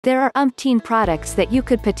There are umpteen products that you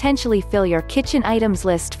could potentially fill your kitchen items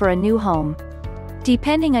list for a new home.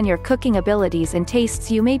 Depending on your cooking abilities and tastes,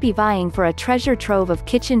 you may be vying for a treasure trove of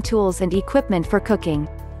kitchen tools and equipment for cooking.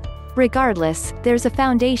 Regardless, there's a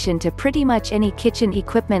foundation to pretty much any kitchen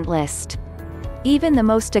equipment list. Even the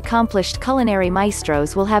most accomplished culinary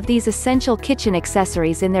maestros will have these essential kitchen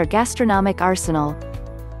accessories in their gastronomic arsenal.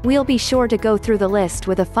 We'll be sure to go through the list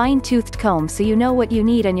with a fine-toothed comb so you know what you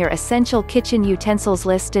need on your essential kitchen utensils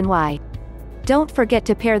list and why. Don't forget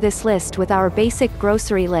to pair this list with our basic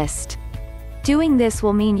grocery list. Doing this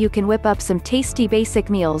will mean you can whip up some tasty basic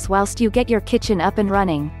meals whilst you get your kitchen up and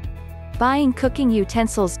running. Buying cooking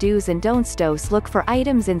utensils do's and don'ts. Look for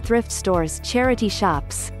items in thrift stores, charity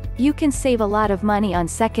shops. You can save a lot of money on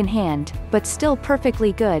second-hand, but still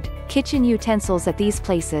perfectly good, kitchen utensils at these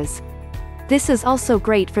places. This is also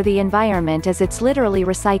great for the environment as it's literally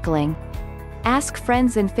recycling. Ask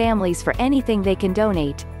friends and families for anything they can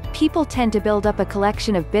donate. People tend to build up a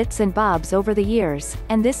collection of bits and bobs over the years,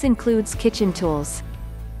 and this includes kitchen tools.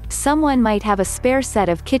 Someone might have a spare set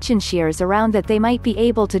of kitchen shears around that they might be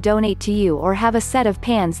able to donate to you, or have a set of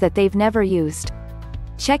pans that they've never used.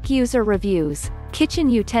 Check user reviews. Kitchen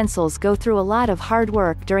utensils go through a lot of hard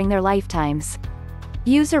work during their lifetimes.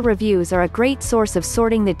 User reviews are a great source of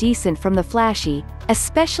sorting the decent from the flashy,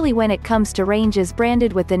 especially when it comes to ranges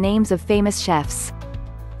branded with the names of famous chefs.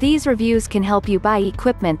 These reviews can help you buy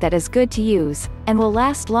equipment that is good to use, and will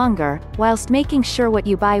last longer, whilst making sure what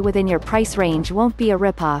you buy within your price range won't be a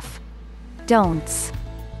ripoff. Don'ts.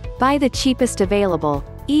 Buy the cheapest available.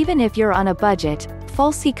 Even if you're on a budget,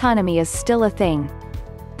 false economy is still a thing.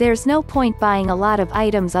 There's no point buying a lot of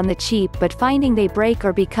items on the cheap but finding they break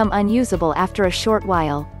or become unusable after a short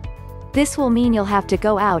while. This will mean you'll have to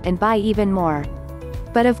go out and buy even more.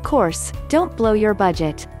 But of course, don't blow your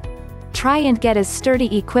budget. Try and get as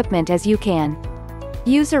sturdy equipment as you can.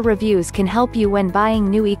 User reviews can help you when buying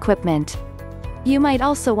new equipment. You might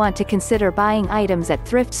also want to consider buying items at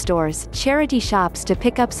thrift stores, charity shops to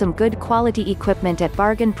pick up some good quality equipment at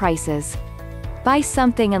bargain prices. Buy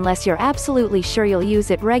something unless you're absolutely sure you'll use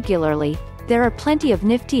it regularly. There are plenty of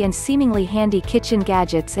nifty and seemingly handy kitchen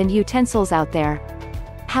gadgets and utensils out there.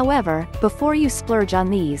 However, before you splurge on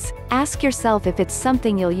these, ask yourself if it's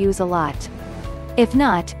something you'll use a lot. If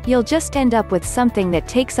not, you'll just end up with something that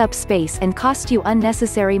takes up space and costs you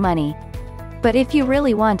unnecessary money. But if you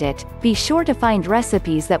really want it, be sure to find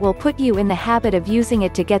recipes that will put you in the habit of using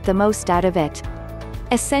it to get the most out of it.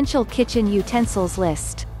 Essential kitchen utensils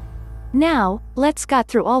list. Now, let's go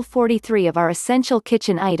through all 43 of our essential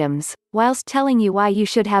kitchen items, whilst telling you why you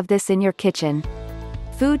should have this in your kitchen.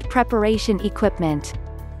 Food preparation equipment.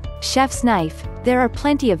 Chef's knife. There are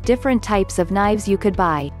plenty of different types of knives you could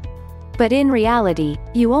buy. But in reality,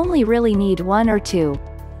 you only really need one or two.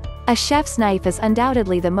 A chef's knife is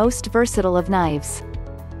undoubtedly the most versatile of knives.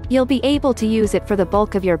 You'll be able to use it for the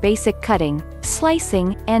bulk of your basic cutting,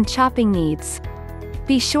 slicing, and chopping needs.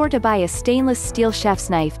 Be sure to buy a stainless steel chef's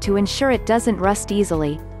knife to ensure it doesn't rust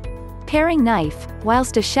easily. Paring knife.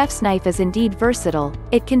 Whilst a chef's knife is indeed versatile,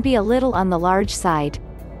 it can be a little on the large side.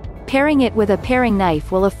 Pairing it with a paring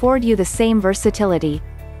knife will afford you the same versatility.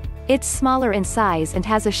 It's smaller in size and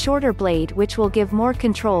has a shorter blade, which will give more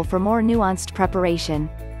control for more nuanced preparation.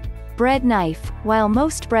 Bread knife. While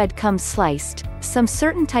most bread comes sliced, some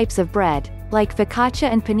certain types of bread, like focaccia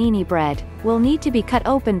and panini bread, will need to be cut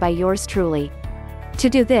open by yours truly. To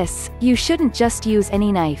do this, you shouldn't just use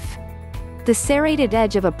any knife. The serrated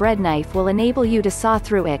edge of a bread knife will enable you to saw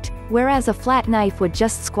through it, whereas a flat knife would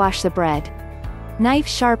just squash the bread. Knife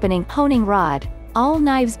sharpening, honing rod. All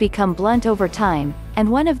knives become blunt over time, and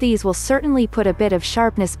one of these will certainly put a bit of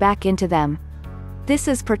sharpness back into them. This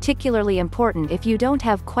is particularly important if you don't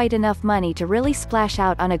have quite enough money to really splash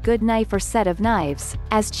out on a good knife or set of knives,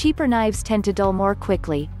 as cheaper knives tend to dull more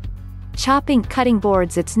quickly. Chopping, cutting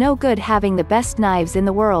boards. It's no good having the best knives in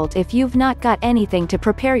the world if you've not got anything to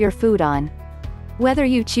prepare your food on. Whether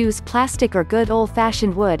you choose plastic or good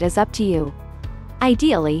old-fashioned wood is up to you.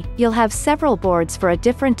 Ideally, you'll have several boards for a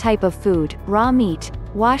different type of food: raw meat,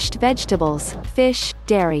 washed vegetables, fish,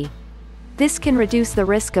 dairy. This can reduce the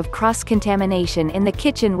risk of cross-contamination in the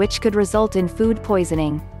kitchen, which could result in food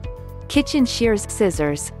poisoning. Kitchen shears,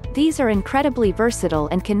 scissors. These are incredibly versatile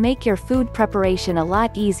and can make your food preparation a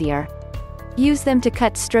lot easier. Use them to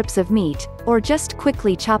cut strips of meat, or just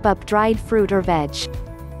quickly chop up dried fruit or veg.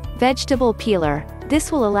 Vegetable peeler.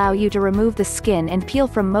 This will allow you to remove the skin and peel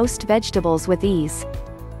from most vegetables with ease.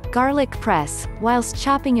 Garlic press. Whilst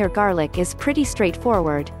chopping your garlic is pretty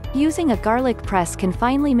straightforward, using a garlic press can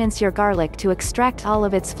finely mince your garlic to extract all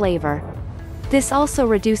of its flavor. This also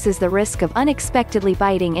reduces the risk of unexpectedly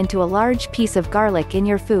biting into a large piece of garlic in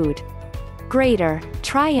your food. Grater.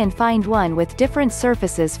 Try and find one with different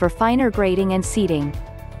surfaces for finer grating and seeding.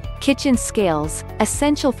 Kitchen scales,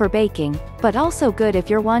 essential for baking, but also good if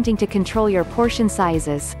you're wanting to control your portion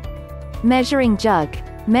sizes. Measuring jug.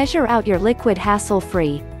 Measure out your liquid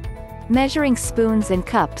hassle-free. Measuring spoons and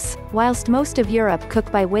cups. Whilst most of Europe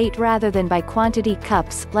cook by weight rather than by quantity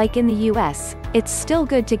cups, like in the US, it's still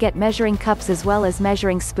good to get measuring cups as well as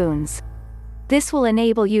measuring spoons. This will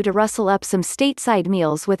enable you to rustle up some stateside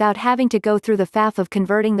meals without having to go through the faff of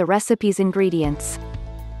converting the recipe's ingredients.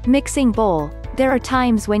 Mixing bowl. There are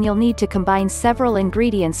times when you'll need to combine several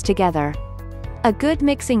ingredients together. A good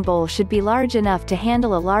mixing bowl should be large enough to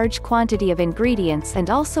handle a large quantity of ingredients and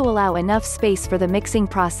also allow enough space for the mixing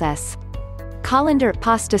process. Colander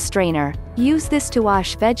pasta strainer. Use this to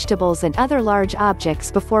wash vegetables and other large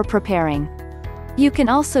objects before preparing. You can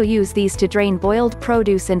also use these to drain boiled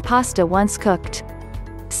produce and pasta once cooked.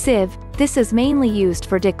 Sieve. This is mainly used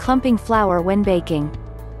for declumping flour when baking.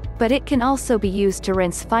 But it can also be used to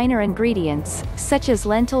rinse finer ingredients, such as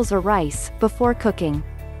lentils or rice, before cooking.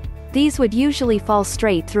 These would usually fall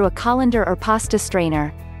straight through a colander or pasta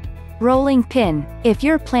strainer. Rolling pin. If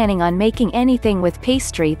you're planning on making anything with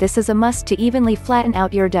pastry, this is a must to evenly flatten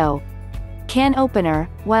out your dough. Can opener.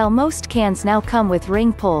 While most cans now come with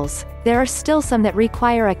ring pulls, there are still some that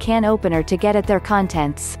require a can opener to get at their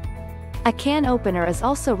contents. A can opener is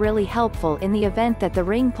also really helpful in the event that the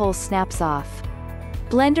ring pull snaps off.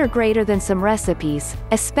 Blender grater. Than some recipes,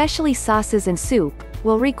 especially sauces and soup,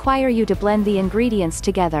 will require you to blend the ingredients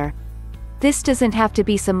together. This doesn't have to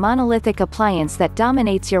be some monolithic appliance that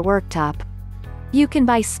dominates your worktop. You can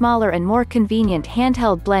buy smaller and more convenient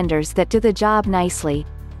handheld blenders that do the job nicely.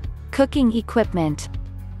 Cooking equipment.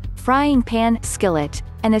 Frying pan, skillet,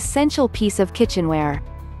 an essential piece of kitchenware.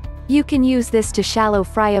 You can use this to shallow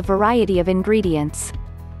fry a variety of ingredients.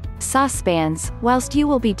 Saucepans. Whilst you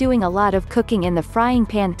will be doing a lot of cooking in the frying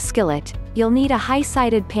pan, skillet, you'll need a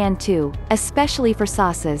high-sided pan too, especially for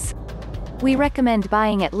sauces. We recommend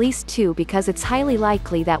buying at least two because it's highly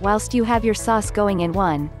likely that whilst you have your sauce going in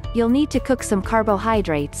one, you'll need to cook some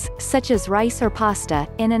carbohydrates, such as rice or pasta,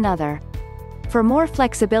 in another. For more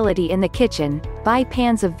flexibility in the kitchen, buy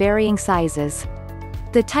pans of varying sizes.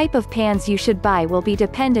 The type of pans you should buy will be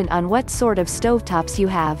dependent on what sort of stovetops you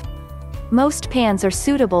have. Most pans are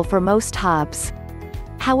suitable for most hobs.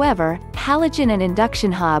 However, halogen and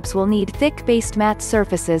induction hobs will need thick-based matte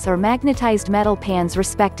surfaces or magnetized metal pans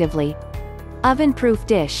respectively. Oven-proof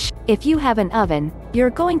dish. If you have an oven,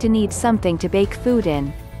 you're going to need something to bake food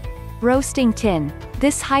in. Roasting tin.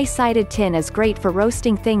 This high-sided tin is great for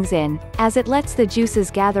roasting things in, as it lets the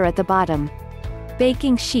juices gather at the bottom.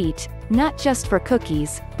 Baking sheet. Not just for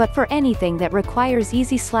cookies, but for anything that requires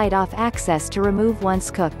easy slide-off access to remove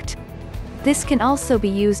once cooked. This can also be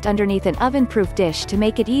used underneath an oven-proof dish to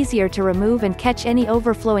make it easier to remove and catch any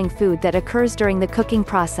overflowing food that occurs during the cooking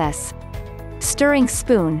process. Stirring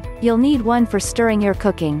spoon. You'll need one for stirring your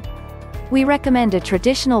cooking. We recommend a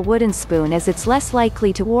traditional wooden spoon as it's less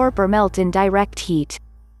likely to warp or melt in direct heat.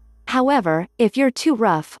 However, if you're too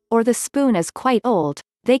rough, or the spoon is quite old,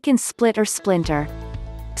 they can split or splinter.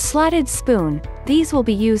 Slotted spoon. These will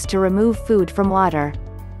be used to remove food from water.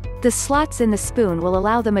 The slots in the spoon will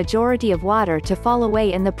allow the majority of water to fall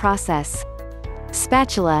away in the process.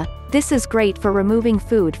 Spatula. This is great for removing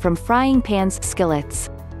food from frying pans, skillets.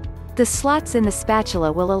 The slots in the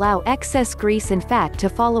spatula will allow excess grease and fat to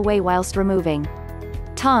fall away whilst removing.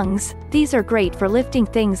 Tongs. These are great for lifting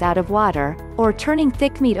things out of water, or turning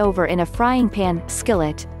thick meat over in a frying pan,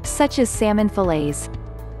 skillet, such as salmon fillets.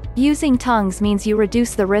 Using tongs means you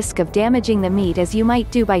reduce the risk of damaging the meat as you might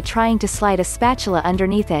do by trying to slide a spatula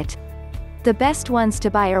underneath it. The best ones to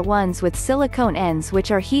buy are ones with silicone ends which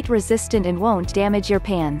are heat resistant and won't damage your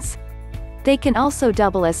pans. They can also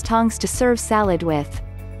double as tongs to serve salad with.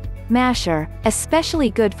 Masher. Especially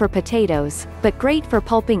good for potatoes, but great for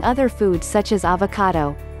pulping other foods such as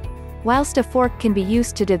avocado. Whilst a fork can be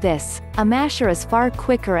used to do this, a masher is far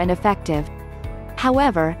quicker and effective.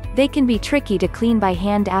 However, they can be tricky to clean by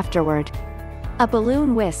hand afterward. A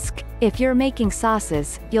balloon whisk. If you're making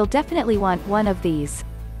sauces, you'll definitely want one of these.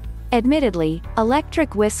 Admittedly,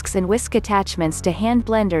 electric whisks and whisk attachments to hand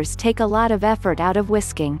blenders take a lot of effort out of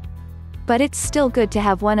whisking. But it's still good to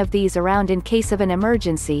have one of these around in case of an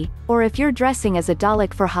emergency, or if you're dressing as a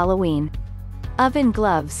Dalek for Halloween. Oven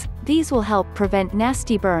gloves. These will help prevent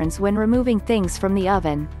nasty burns when removing things from the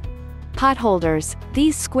oven. Pot holders.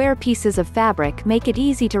 These square pieces of fabric make it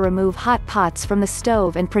easy to remove hot pots from the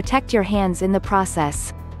stove and protect your hands in the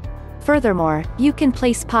process. Furthermore, you can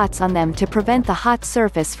place pots on them to prevent the hot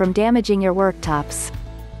surface from damaging your worktops.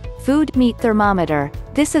 Food meat thermometer.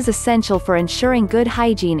 This is essential for ensuring good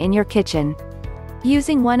hygiene in your kitchen.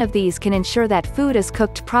 Using one of these can ensure that food is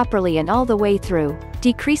cooked properly and all the way through,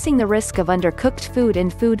 decreasing the risk of undercooked food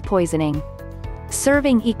and food poisoning.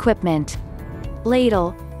 Serving equipment.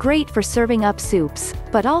 Ladle, great for serving up soups,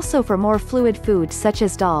 but also for more fluid food such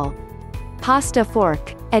as dal. Pasta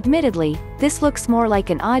fork. Admittedly, this looks more like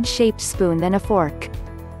an odd-shaped spoon than a fork.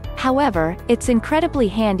 However, it's incredibly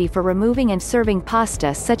handy for removing and serving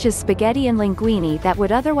pasta such as spaghetti and linguine that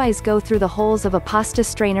would otherwise go through the holes of a pasta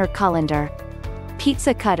strainer colander.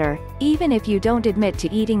 Pizza cutter. Even if you don't admit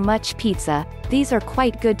to eating much pizza, these are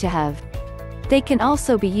quite good to have. They can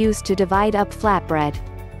also be used to divide up flatbread.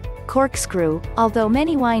 Corkscrew. Although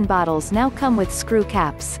many wine bottles now come with screw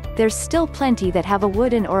caps, there's still plenty that have a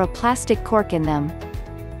wooden or a plastic cork in them.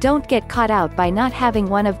 Don't get caught out by not having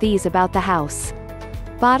one of these about the house.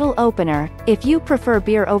 Bottle opener. If you prefer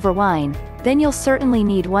beer over wine, then you'll certainly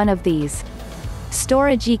need one of these.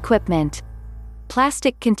 Storage equipment.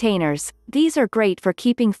 Plastic containers. These are great for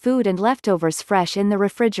keeping food and leftovers fresh in the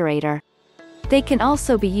refrigerator. They can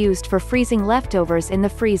also be used for freezing leftovers in the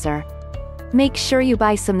freezer. Make sure you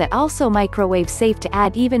buy some that also microwave safe to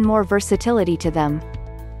add even more versatility to them.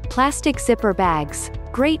 Plastic zipper bags.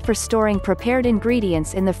 Great for storing prepared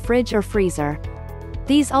ingredients in the fridge or freezer.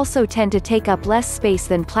 These also tend to take up less space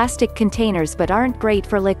than plastic containers but aren't great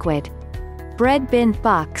for liquid. Bread bin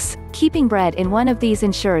box. Keeping bread in one of these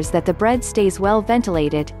ensures that the bread stays well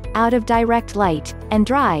ventilated, out of direct light, and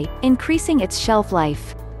dry, increasing its shelf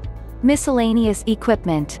life. Miscellaneous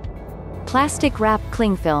equipment. Plastic wrap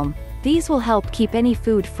cling film. These will help keep any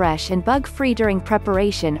food fresh and bug-free during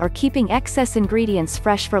preparation or keeping excess ingredients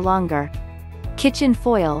fresh for longer. Kitchen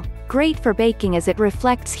foil. Great for baking as it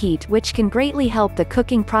reflects heat, which can greatly help the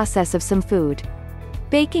cooking process of some food.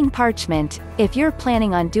 Baking parchment. If you're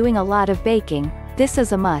planning on doing a lot of baking, this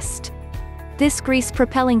is a must. This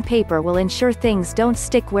grease-propelling paper will ensure things don't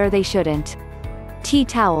stick where they shouldn't. Tea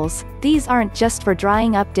towels. These aren't just for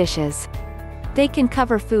drying up dishes. They can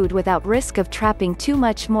cover food without risk of trapping too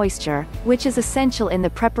much moisture, which is essential in the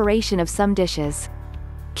preparation of some dishes.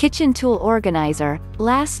 Kitchen tool organizer.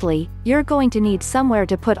 Lastly, you're going to need somewhere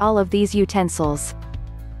to put all of these utensils.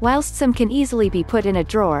 Whilst some can easily be put in a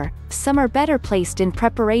drawer, some are better placed in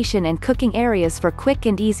preparation and cooking areas for quick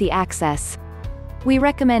and easy access. We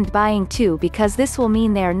recommend buying two because this will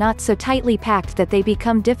mean they are not so tightly packed that they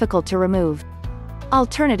become difficult to remove.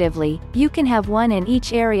 Alternatively, you can have one in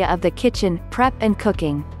each area of the kitchen, prep and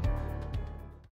cooking.